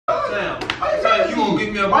Sam, you gonna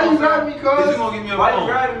give me a phone? Why you grabbing me, cuz? Cause you gonna give me a phone. Why you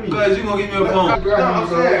grabbing me? Cause you gonna give me a phone. It's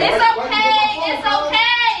okay. It's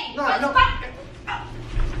okay. No.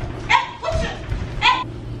 What's your...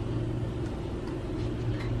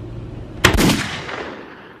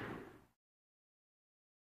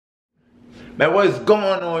 Man, what's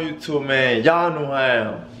going on YouTube, man? Y'all know who I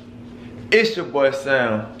am. It's your boy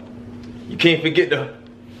Sam. You can't forget the...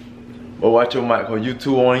 Well, watch your mic, cause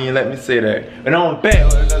YouTube won't even let me say that. And I'm back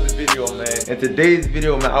with another video, man. In today's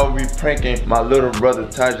video, man, I will be pranking my little brother,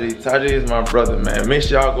 Tajay. Tajay is my brother, man. Make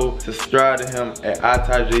sure y'all go subscribe to him at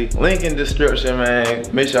iTajay. Link in description, man.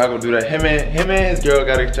 Make sure y'all go do that. Him and his girl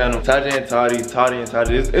got a channel. Tajay and Toddy and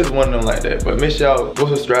Tajay. It's one of them like that. But make sure y'all go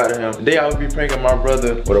subscribe to him. Today, I will be pranking my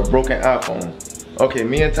brother with a broken iPhone. Okay,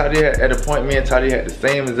 me and Toddy had, at the point, me and Toddy had the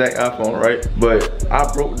same exact iPhone, right? But I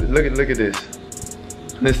broke, look at this.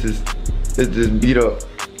 It's just beat up,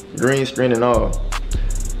 green screen and all.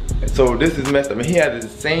 So this is messed up. And he had the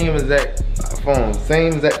same exact phone,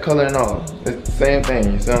 same exact color and all. It's the same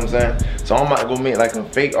thing, you see what I'm saying? So I'm about to go make like a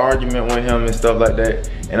fake argument with him and stuff like that.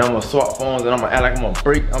 And I'm gonna swap phones and I'm gonna act like I'm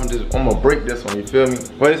gonna break this one, you feel me?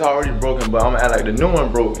 Well, it's already broken, but I'm gonna act like the new one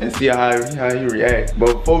broke and see how he react.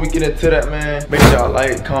 But before we get into that, man, make sure y'all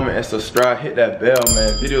like, comment, and subscribe. Hit that bell,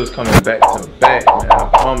 man. Videos coming back to back, man. I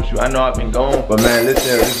promise you. I know I've been gone, but man,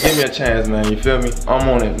 listen, just give me a chance, man. You feel me? I'm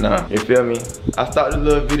on it now. You feel me? I started a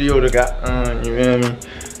little video that got, you feel me?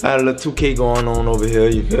 I had a little 2K going on over here,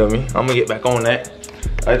 you feel me? I'm gonna get back on that.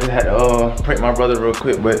 I just had to prank my brother real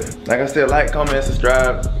quick, but like I said, like, comment,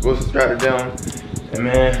 subscribe. Go subscribe to them. And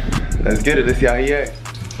man, let's get it. Let's see how he act.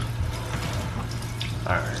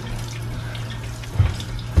 Alright.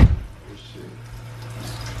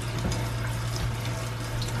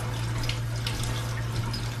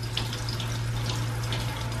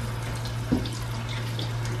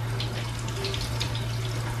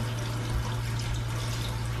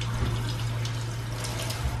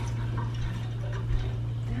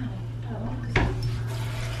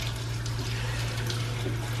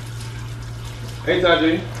 Hey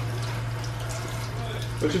Tajay,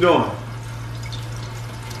 what you doing?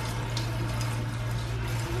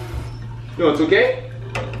 You on 2K?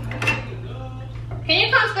 Can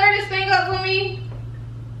you come stir this thing up for me?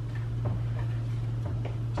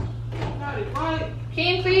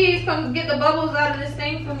 Can you please come get the bubbles out of this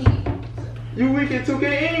thing for me? You weak at 2K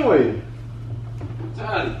anyway.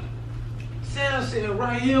 Tajay, Sam sitting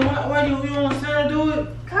right here. Why you want Sam to do it?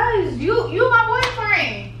 Cause you my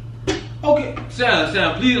boyfriend. Okay,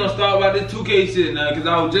 Sam, please don't start about this 2K shit now, cause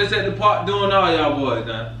I was just at the park doing all y'all boys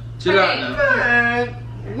now. Chill out now.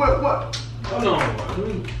 Man, what? Hold on,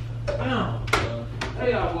 bro. Damn, bro.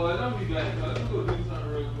 Hey y'all boys, I'll be back, bro. Let's go do something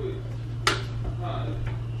real quick.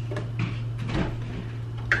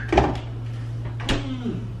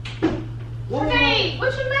 Alright. Hey,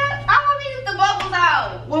 what you mad? I want to get the bubbles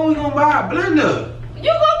out. When we gonna buy a blender?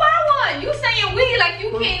 You go buy one. You saying we like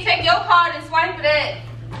you can't take your card and swipe it at.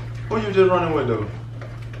 Who you just running with though?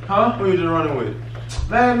 Huh? Who you just running with?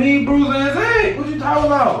 Man, me, Bruce, and Zay. What you talking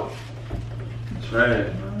about? Trash,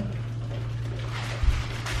 man.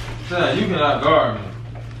 Sam, you cannot guard me.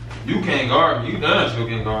 You can't guard me. You damn sure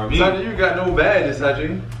can't guard me. Tajay, you got no badges,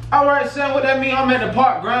 Tajay. Alright, Sam, what that mean? I'm at the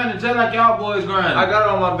park grinding just like y'all boys grinding. I got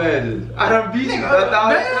all my badges. I done beat you 1,000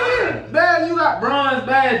 times. Man, you got bronze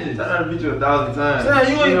badges. I done beat you 1,000 times.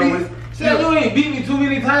 Sam, you ain't beat me too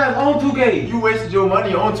many times on 2K. You wasted your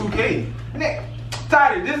money on 2K.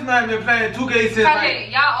 Toddy, this man been playing 2K since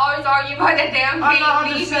Tajay, y'all always argue about that damn game.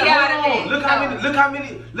 I'm just saying, hold on.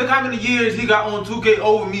 Look how many years he got on 2K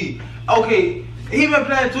over me. Okay, he been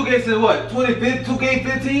playing 2K since what?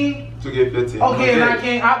 2K15? 2K15. Okay, and I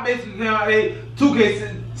basically came out 2K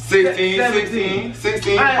since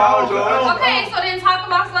 16, Power Jordan. Okay, so then talk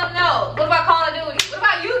about something else. What about Call of Duty? What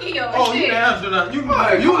about Yu-Gi-Oh? Oh, you answer that.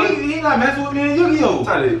 He not messing with me in Yu-Gi-Oh.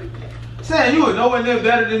 Tajay. Saying you was nowhere near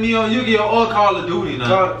better than me on Yu-Gi-Oh or Call of Duty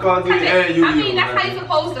now. Call of Duty and Yu-Gi-Oh. I mean, that's how you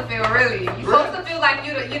supposed to feel, really. You supposed to feel like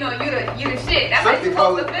you the shit. That's how you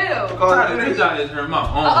supposed to feel. Tajay, this guy is hurt my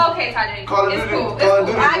own. Oh, okay, Tajay. It's cool. Call of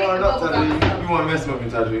Duty I get growing the up, bubbles Tajay. out. You want to mess with me,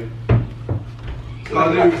 Tajay. Call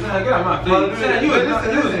of Duty. Get out my face.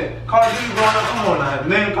 Listen. Call of Duty growing up. Come on now.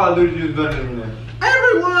 Name Call of Duty you was better than me now.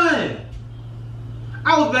 Everyone.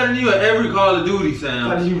 I was better than you at every Call of Duty, Sam.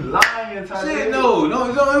 Tajay, you lying, Tajay. Shit, no.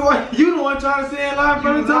 You the one trying to say it live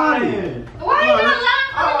from the time. Why you not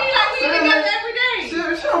lying for me like we together every day?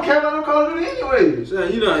 She don't care about no Call of Duty anyway.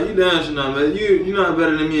 Sam, you dancing now, man. You not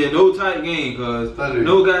better than me in no tight game, cuz.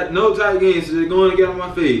 Tajay. No tight game, so they're going to get on my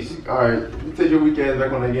face. Alright, you take your weak ass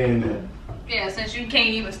back on that game then. Yeah, since you can't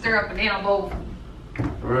even stir up a damn bowl.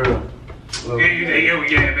 For real. Yeah, you take your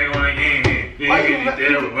weak ass back on that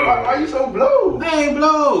Why you so blue? I ain't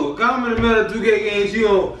blow. I'm in the middle of 2K games. You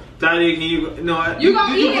don't. Tiny, can you? No. You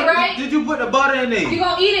gonna eat it, right? Did you put the butter in there? You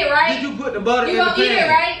gonna eat it, right? Did you put the butter in the pan? You gonna eat it,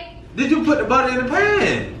 right? Did you put the butter in the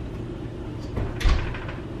pan?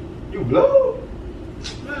 You blow?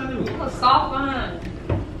 Man, You was soft behind.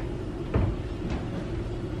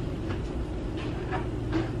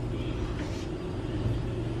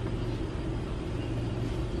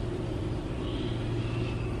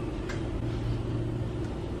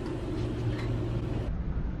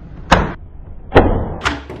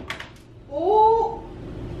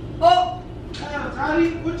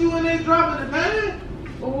 what you in there dropping the pan?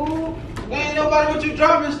 Ooh. Ain't nobody what you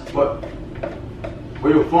dropping. What?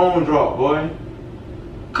 Where your phone drop, boy?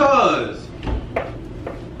 Cuz.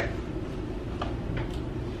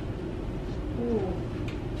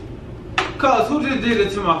 Cuz, who just did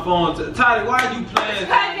it to my phone? Toddy, why are you playing?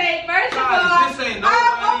 Okay, first of all, this ain't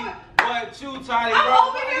nobody but you, Toddy, bro. I'm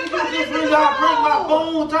over here putting this in the bring my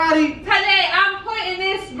bowl. phone, Toddy. Today, I'm putting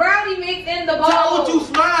this brownie mix in the bowl. What you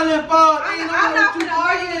smiling for? I'm not gonna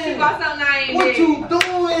argue with you about something I ain't What did. you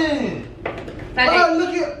doing? Toddy,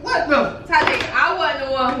 Look at, what the? Toddy, I wasn't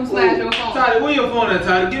the one who smashed your phone. Toddy, where your phone at,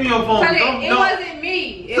 Toddy? Give me your phone. Toddy, it wasn't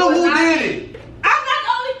me. So who did it? I'm not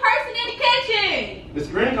the only person in the kitchen. The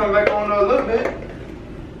screen come back on a little bit.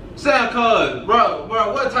 Sam, cuz, bro,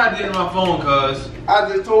 what Toddy did to my phone, cuz? I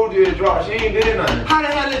just told you it dropped. She ain't did nothing. How the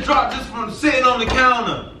hell it dropped just from sitting on the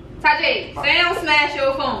counter? Toddy, Sam smashed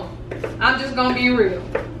your phone. I'm just gonna be real.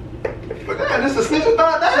 But damn, this is a snitch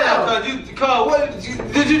thought down. Sam, cuz, what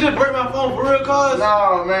did you just break my phone for real, cuz?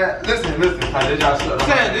 No, man. Listen, Toddy, y'all slipped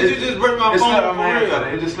Sam, did you just break my phone for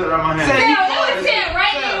real? It just slipped out my hand. Sam, Sam, it was sitting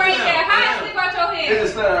right there. How did it slip out your It hand?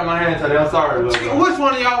 just slipped out my hand, Toddy. I'm sorry, look. Which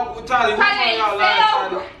one of y'all, Toddy, which one of y'all lied,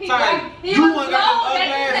 Toddy? He You was one low got that them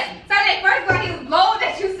you ugly said. Toddy, first of all, he was low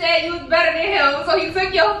that you said you was better than him, so he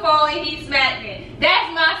took your phone and he smacked it.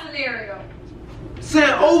 That's my scenario.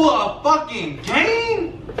 Sam, over a fucking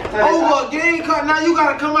game? Over a game cut, now you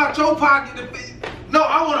gotta come out your pocket to no,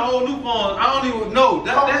 I want a whole new phone. I don't even know.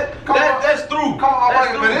 That's through. Come on,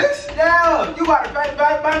 that's for this? Yeah, you gotta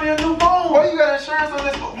buy me a new phone. Well, you got insurance on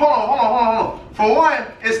this. Hold on. For one,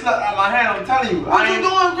 it slipped out my hand. I'm telling you. What you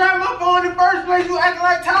doing? Grab my phone in the first place. You acting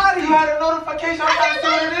like Toddy. You had a notification. I'm trying to see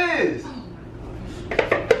what it is.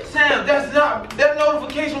 Sam, that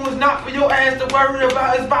notification was not for your ass to worry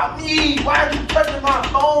about. It's about me. Why are you touching my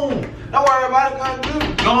phone? Don't worry about it. I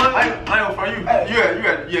ain't for you.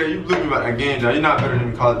 You blew me about that game, John. You're not better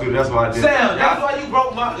than me Call of Duty. That's why I did. Sam, that's why you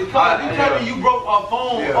broke my. You tell me you broke a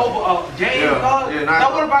phone over a game, card.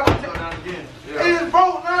 Now what if I go take it again? It's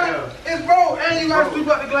broke, man. It's broke, and you gotta sweep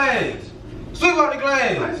up the glass. Sweep up the glass.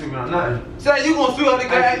 I ain't sweeping up nothing. Say you gonna sweep up the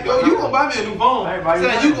glass. Yo, you gonna buy me a new phone.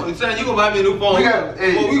 Say you gonna buy me a new phone. We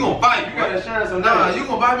gonna fight. You got insurance on that. Nah, you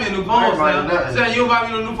gonna buy me a new phone, Sam. Say you gonna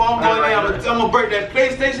buy me a new phone. I'm gonna break that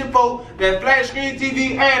PlayStation 4, that flat screen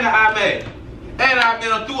TV, and the iMac. And I've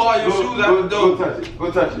been through all your shoes out the door.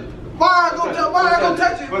 Go touch it. Why go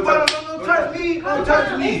touch it? Don't touch me. Don't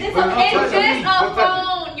touch me. It's just a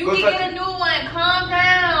phone. You can get a new one. Calm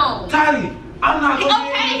down. Toddy, I'm not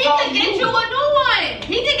gonna he can get you a new one.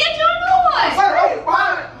 He can get you a new one.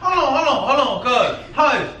 Why? Hold on, cuz.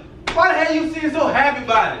 Hush. Why the hell you seem so happy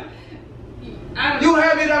about it? You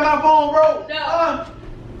happy that my phone broke? No.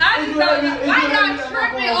 I just don't know. Why y'all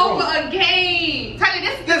tripping over a game? Toddy,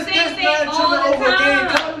 this is the same thing all the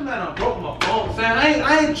time. Man, I broke my phone. Sam, I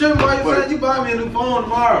ain't tripping why you saying you buy me a new phone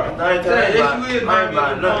tomorrow. Yes, you is buying me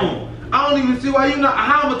a new phone. I don't even see why you not.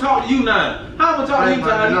 How I'ma talk to you now? How I'ma talk to you,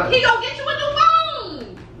 Toddy? He gonna get you a new phone.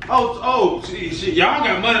 Oh, shit, y'all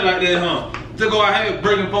got money like that, huh? To go out here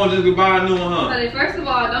breaking phones just to buy a new one, huh? Toddy, first of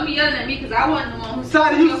all, don't be yelling at me because I wasn't the one who.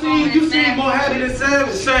 Toddy, you seem more happy than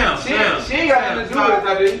Sam. She ain't got nothing to do with it,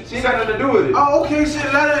 Toddy. She ain't got nothing to do with it. Oh, okay,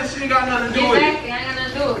 shit, let her. She ain't got nothing to do with it. Exactly, I ain't got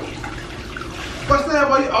nothing to do with it. But Sam,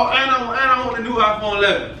 boy, and I want the new iPhone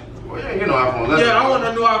 11. Well, you ain't get no iPhone 11. Yeah, I want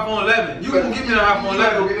a new iPhone 11. You gonna give me the iPhone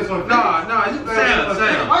 11? Get this one. Nah, you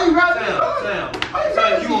Sam. Why you grabbing me?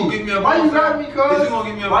 Sam, you gonna give me a phone? Why you grabbing me, cuz? Cause you gonna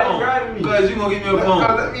give me a phone. Why you grabbing me? Cause you gonna give me a phone.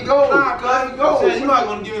 Let me go. Nah, cuz, let me go. Sam, you not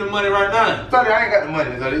gonna give me the money right now. Toddy, I ain't got the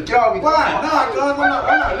money, Toddy. Get off me. Why? Nah, cuz, I'm not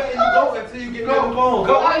letting you go until you get me the phone.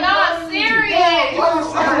 Oh, y'all serious?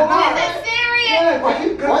 This is serious. Why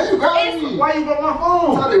you grabbing me? Why you broke my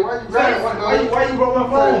phone? Toddy, why you grabbing me? Why you broke my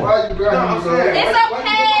phone? Why you grabbing me? It's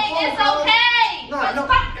okay. It's okay. No.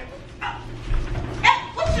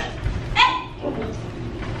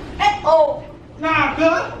 Oh. Nah,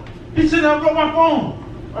 cuz. He shouldn't have broke my phone.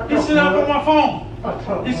 He shouldn't have broke my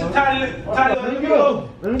phone. He should Toddy, let me go.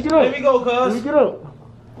 Let me go, cuz. Let me get up.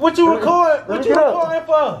 What you recording? What you recording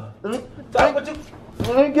for? What you? It's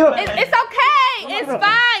okay. It's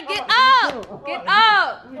fine. Get up. Get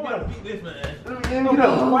up.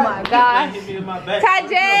 Oh my gosh.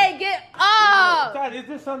 Tajay, get up. Tajay, is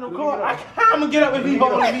this something to record? I'm gonna get up if he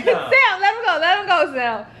holding me down. Sam, let him go. Let him go,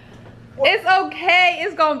 Sam. It's okay.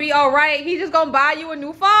 It's gonna be all right. He's just gonna buy you a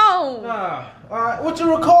new phone. Nah. All right. What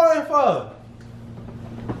you recording for?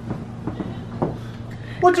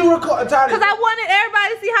 What you recording, Tajay? Cause I wanted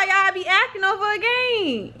everybody to see how y'all be acting over a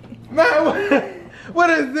game. Man,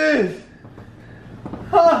 what is this?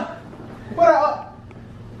 Huh? Where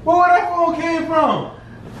that phone came from?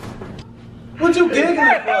 What you giggling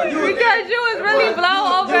for? Because you was really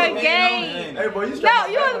blow over a game. Hey, boy, you was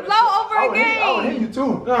blow over a game. I would hit you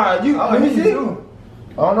too. Nah, let me see. I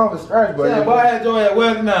don't know if it's scratch, but Sam, boy, I had your ass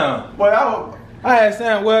welding down. Boy, I had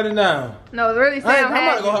Sam welding down. No, really, Sam had you. I'm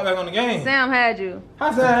about to go hop back on the game. Sam had you.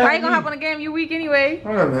 How Sam had Why you gonna hop on the game? You weak anyway.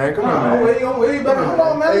 Come on, man. Come on, man. Wait, back. Hold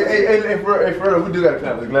on, man. Hey, for real, we do gotta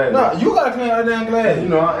clean up the glass. Nah, you gotta clean out that damn glass. You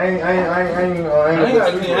know, I ain't got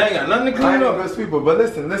nothing to clean I ain't up. no good sweeper, but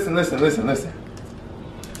listen.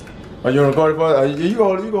 Are you recording for it? You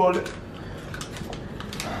hold it.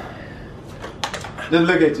 Just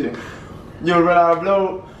look at you. You realize I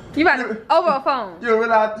blow. You about to over a phone. You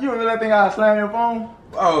really think I slam your phone?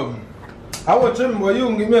 I was tripping, boy. You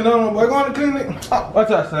can give me another one, boy. Go on the clinic. Watch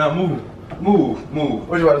out, Sam. Move.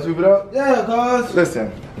 What, you about to sweep it up? Yeah, cuz.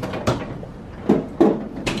 Listen.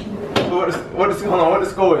 What the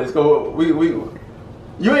score is?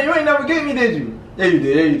 You ain't never get me, did you? Yeah, you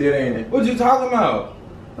did, ain't it? What you talking about?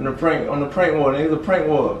 On the prank war, nigga. It's a prank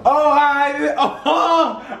war. Oh,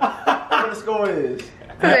 What the score is?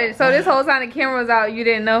 So this whole time the camera was out, you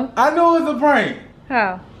didn't know? I knew it was a prank.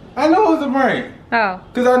 How? I knew it was a prank. How?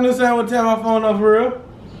 Cause I knew Sam would tear my phone up for real.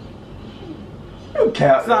 You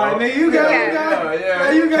cap. Sorry, nigga. You got it.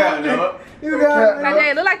 Yeah, you got it. You got it. Tajay,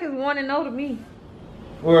 it look like it's 1-0 to me.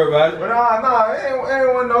 Worry about it. But nah, it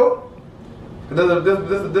ain't one no. This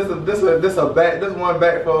one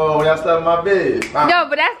back for when y'all slept in my bed. No,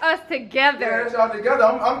 but that's us together. Yeah, that's y'all together.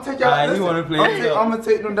 I'm take y'all. Alright, you wanna play I'm gonna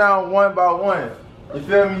take them down one by one. You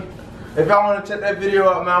feel me? If y'all wanna check that video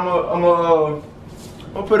out, man, I'm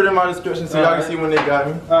gonna put it in my description so y'all can see when they got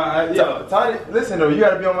me. Alright, yeah. Tiny, listen though, you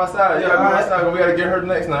gotta be on my side. You gotta be on my side. We gotta get her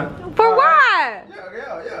next time. For what?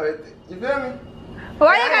 Yeah. You feel me?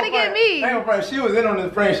 Why you gotta get me? Ain't no prank. She was in on this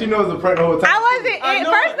prank. She knows the prank the whole time. I wasn't in.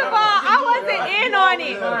 First of all, I wasn't in on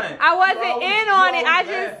it. I wasn't in on it.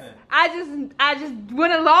 I just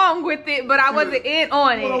went along with it, but I wasn't in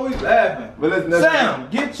on it. Always laughing. But listen, Sam,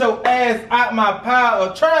 get your ass out my pile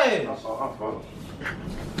of trash.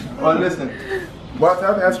 Oh, listen. Boy, I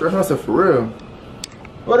think I stressed myself for real.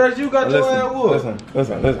 What else you got your ass with?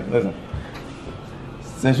 Listen.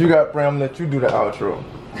 Since you got prank, I'm gonna let you do the outro.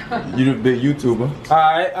 You the big YouTuber.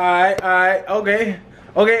 Alright, okay,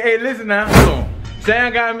 hey, listen now. Hold on.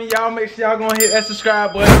 Sam got me. Y'all make sure y'all gonna hit that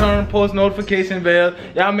subscribe button, turn on the post notification bell.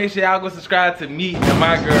 Y'all make sure y'all go subscribe to me and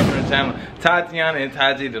my girlfriend channel, Tatiana and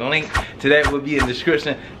Tajay. The link to that will be in the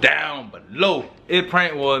description down below. It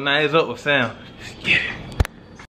prank war, now it's up with Sam. Yeah.